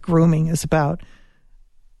to them what grooming is about.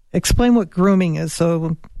 Explain what grooming is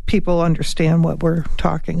so people understand what we're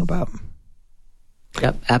talking about.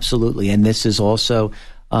 Yep, absolutely. And this is also,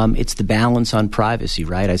 it's the balance on privacy,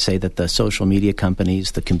 right? I say that the social media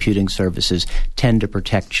companies, the computing services tend to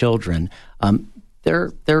protect children.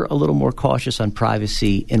 They're a little more cautious on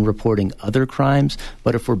privacy in reporting other crimes,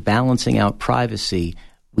 but if we're balancing out privacy,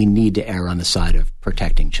 we need to err on the side of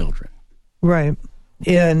protecting children. Right.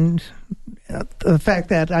 And the fact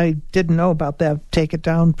that I didn't know about that Take It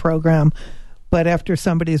Down program, but after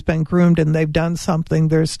somebody's been groomed and they've done something,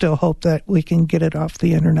 there's still hope that we can get it off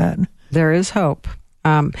the internet. There is hope.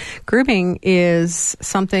 Grooming is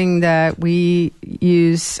something that we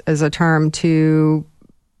use as a term to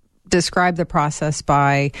describe the process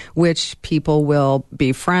by which people will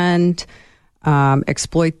befriend,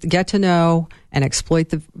 get to know, and exploit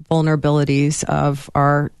the vulnerabilities of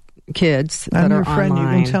our kids that I'm are your friend.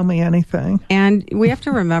 online. You can tell me anything. And we have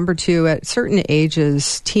to remember, too, at certain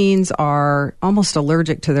ages, teens are almost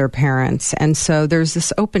allergic to their parents. And so there's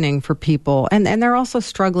this opening for people. And they're also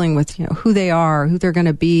struggling with who they are, who they're going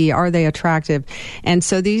to be, are they attractive? And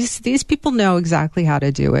so these people know exactly how to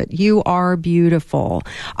do it. You are beautiful.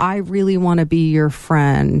 I really want to be your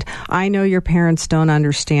friend. I know your parents don't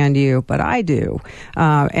understand you, but I do.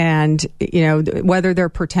 And whether they're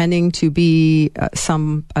pretending to be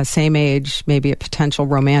a same age, maybe a potential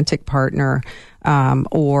romantic partner,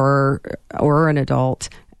 or an adult,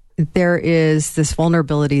 there is this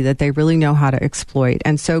vulnerability that they really know how to exploit.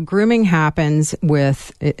 And so grooming happens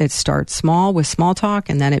it starts small with small talk,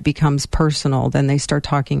 and then it becomes personal. Then they start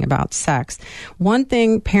talking about sex. One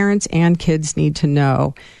thing parents and kids need to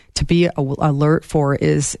know, to be alert for,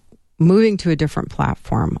 is moving to a different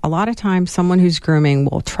platform. A lot of times someone who's grooming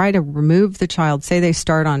will try to remove the child. Say they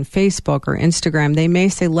start on Facebook or Instagram. They may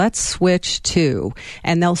say, let's switch to,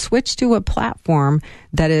 and they'll switch to a platform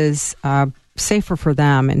that is safer for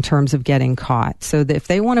them in terms of getting caught. So that if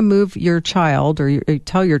they want to move your child, or you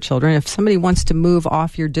tell your children, if somebody wants to move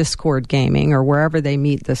off your Discord gaming or wherever they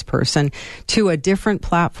meet this person to a different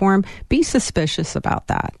platform, be suspicious about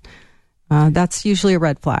that. That's usually a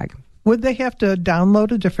red flag. Would they have to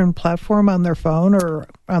download a different platform on their phone or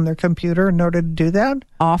on their computer in order to do that?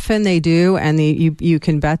 Often they do, and you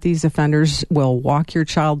can bet these offenders will walk your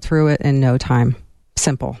child through it in no time.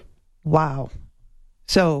 Simple. Wow.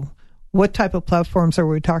 So what type of platforms are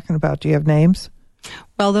we talking about? Do you have names?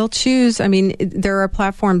 Well, they'll choose. There are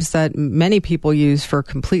platforms that many people use for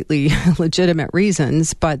completely legitimate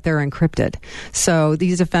reasons, but they're encrypted. So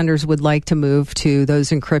these offenders would like to move to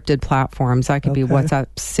those encrypted platforms. That could be WhatsApp,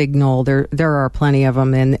 Signal. There are plenty of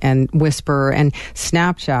them, and Whisper and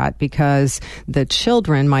Snapchat, because the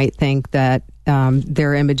children might think that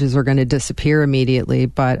their images are going to disappear immediately.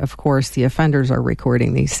 But of course, the offenders are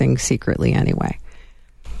recording these things secretly anyway.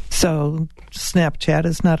 So Snapchat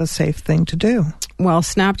is not a safe thing to do. Well,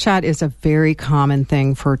 Snapchat is a very common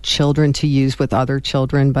thing for children to use with other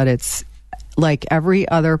children, but it's like every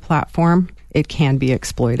other platform, it can be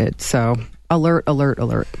exploited. So alert, alert,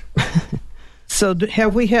 alert. So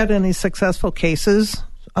have we had any successful cases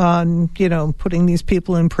on, putting these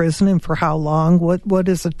people in prison, and for how long? What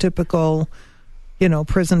is a typical,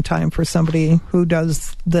 prison time for somebody who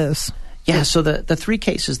does this? Yeah, so the three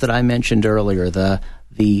cases that I mentioned earlier, the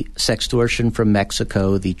sextortion from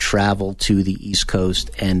Mexico, the travel to the East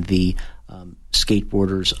Coast, and the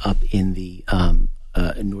skateboarders up in the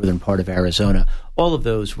northern part of Arizona, all of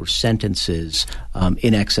those were sentences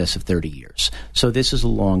in excess of 30 years. So this is a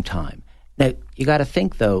long time. Now, you got to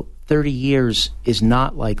think, though, 30 years is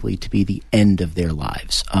not likely to be the end of their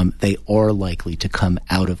lives. They are likely to come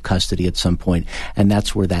out of custody at some point, and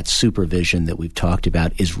that's where that supervision that we've talked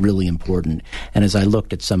about is really important. And as I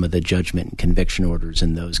looked at some of the judgment and conviction orders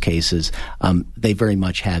in those cases, they very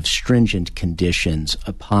much have stringent conditions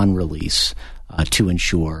upon release to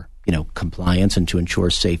ensure, compliance and to ensure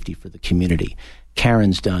safety for the community.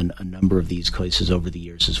 Carin's done a number of these cases over the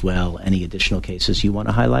years as well. Any additional cases you want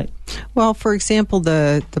to highlight? Well, for example,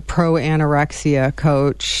 the pro-anorexia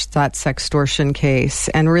coach, that sextortion case,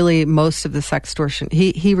 and really most of the sextortion,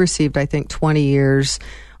 he received, I think, 20 years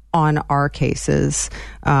on our cases,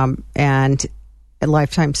 and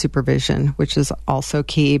lifetime supervision, which is also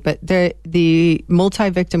key. But the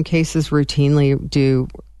multi-victim cases routinely do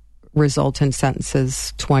result in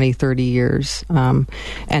sentences 20, 30 years.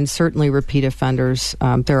 And certainly repeat offenders,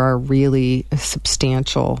 there are really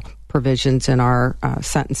substantial provisions in our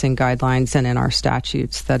sentencing guidelines and in our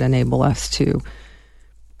statutes that enable us to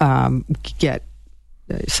get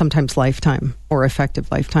sometimes lifetime or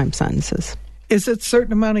effective lifetime sentences. Is it a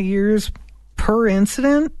certain amount of years per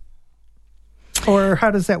incident? Or how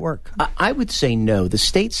does that work? I would say no. The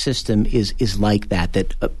state system is like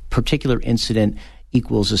that a particular incident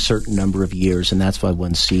equals a certain number of years, and that's why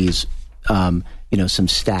one sees some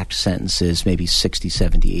stacked sentences, maybe 60,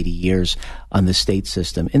 70, 80 years on the state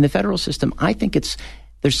system. In the federal system, I think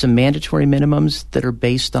there's some mandatory minimums that are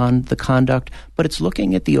based on the conduct, but it's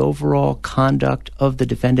looking at the overall conduct of the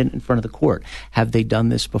defendant in front of the court. Have they done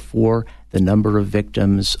this before? The number of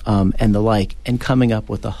victims and the like, and coming up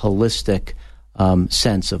with a holistic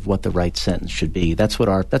sense of what the right sentence should be. That's what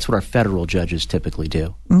our federal judges typically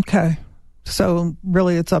do. Okay. So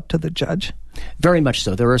really it's up to the judge. Very much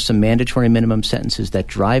so. There are some mandatory minimum sentences that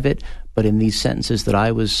drive it, but in these sentences that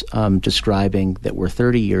I was describing that were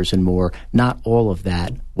 30 years and more, not all of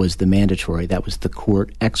that was the mandatory. That was the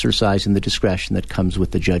court exercising the discretion that comes with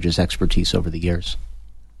the judge's expertise over the years.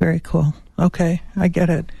 Very cool. Okay, I get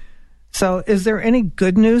it. So is there any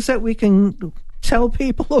good news that we can tell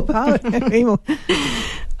people about?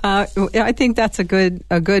 I think that's a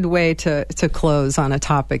good way to close on a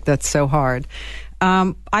topic that's so hard.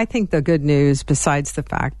 I think the good news, besides the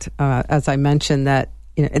fact, as I mentioned, that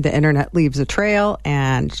the internet leaves a trail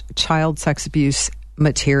and child sex abuse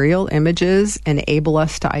material images enable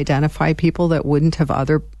us to identify people that wouldn't have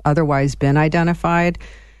otherwise been identified,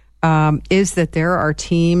 is that there are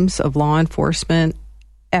teams of law enforcement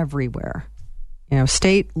everywhere,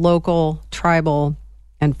 state, local, tribal,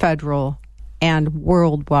 and federal, and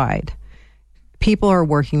worldwide. People are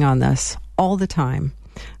working on this all the time.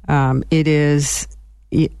 It's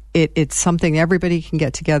something everybody can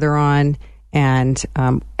get together on, and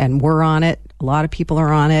we're on it. A lot of people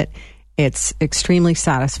are on it. It's extremely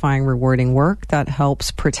satisfying, rewarding work that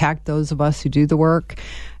helps protect those of us who do the work,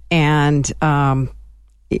 and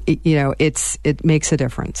it makes a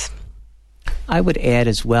difference. I would add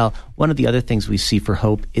as well, one of the other things we see for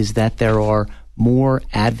Hope is that there are more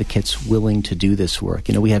advocates willing to do this work.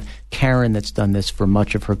 We have Carin that's done this for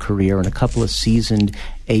much of her career and a couple of seasoned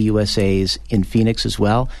AUSAs in Phoenix as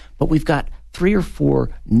well. But we've got 3 or 4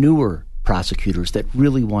 newer prosecutors that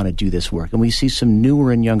really want to do this work. And we see some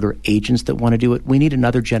newer and younger agents that want to do it. We need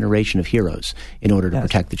another generation of heroes in order to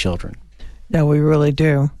protect the children. No, we really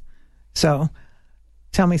do. So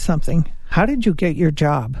tell me something. How did you get your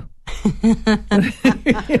job?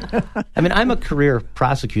 I'm a career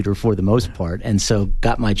prosecutor for the most part, and so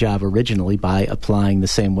got my job originally by applying the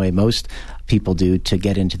same way most people do to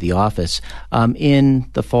get into the office. In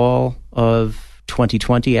the fall of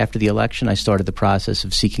 2020, after the election, I started the process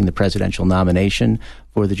of seeking the presidential nomination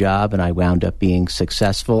for the job, and I wound up being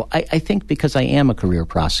successful. I think because I am a career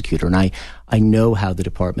prosecutor, and I know how the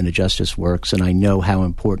Department of Justice works, and I know how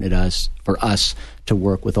important it is for us to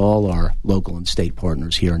work with all our local and state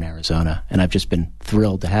partners here in Arizona, and I've just been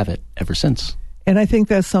thrilled to have it ever since. And I think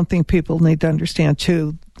that's something people need to understand,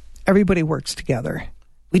 too. Everybody works together.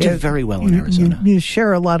 We do very well in Arizona. You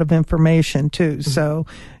share a lot of information, too. Mm-hmm. So,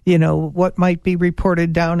 what might be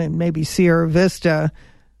reported down in maybe Sierra Vista,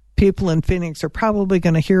 people in Phoenix are probably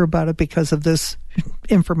going to hear about it because of this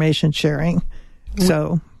information sharing.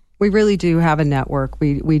 So we really do have a network.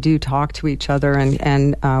 We do talk to each other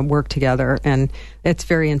and work together, and it's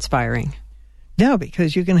very inspiring. Yeah,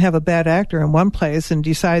 because you can have a bad actor in one place and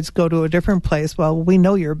decides to go to a different place. Well, we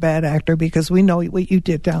know you're a bad actor because we know what you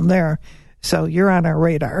did down there. So you're on our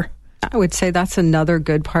radar. I would say that's another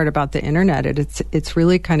good part about the internet. It's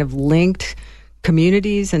really kind of linked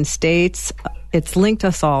communities and states. It's linked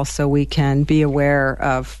us all so we can be aware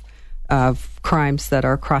of crimes that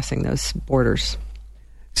are crossing those borders.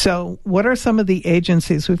 So what are some of the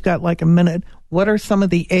agencies? We've got like a minute. What are some of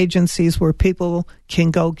the agencies where people can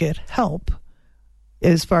go get help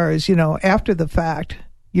as far as, after the fact?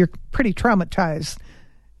 You're pretty traumatized.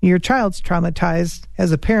 Your child's traumatized.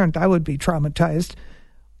 As a parent, I would be traumatized.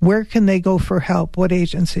 Where can they go for help? What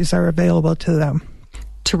agencies are available to them?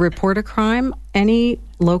 To report a crime, any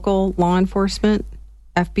local law enforcement,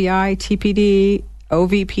 FBI, TPD,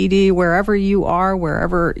 OVPD, wherever you are,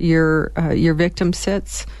 wherever your victim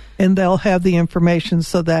sits. And they'll have the information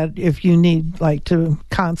so that if you need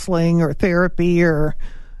counseling or therapy or,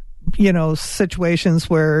 situations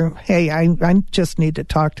where, hey, I just need to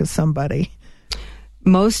talk to somebody.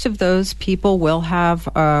 Most of those people will have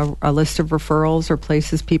a list of referrals or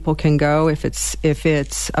places people can go if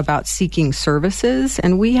it's about seeking services.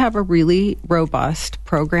 And we have a really robust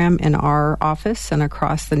program in our office and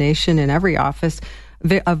across the nation in every office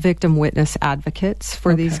of victim witness advocates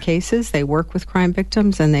for these cases. They work with crime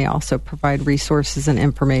victims, and they also provide resources and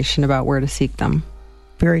information about where to seek them.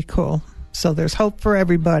 Very cool. So there's hope for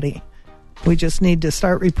everybody. We just need to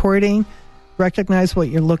start reporting, recognize what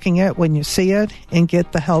you're looking at when you see it, and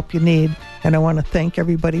get the help you need. And I want to thank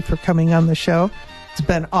everybody for coming on the show. It's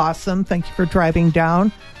been awesome. Thank you for driving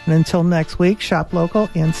down. And until next week, shop local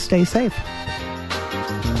and stay safe.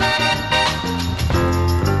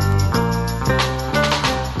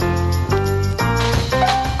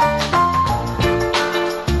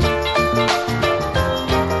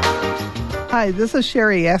 Hi, this is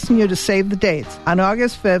Sherry asking you to save the dates. On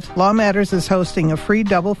August 5th, Law Matters is hosting a free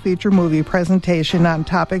double feature movie presentation on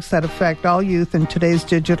topics that affect all youth in today's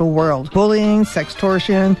digital world. Bullying,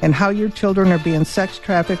 sextortion, and how your children are being sex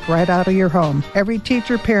trafficked right out of your home. Every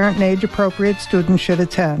teacher, parent, and age-appropriate student should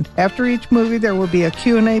attend. After each movie, there will be a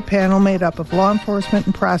Q&A panel made up of law enforcement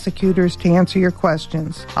and prosecutors to answer your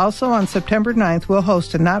questions. Also, on September 9th, we'll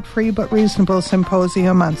host a not free but reasonable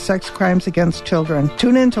symposium on sex crimes against children.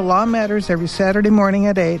 Tune in to Law Matters every Saturday morning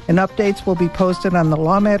at 8, and updates will be posted on the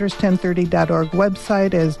lawmatters1030.org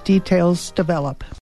website as details develop.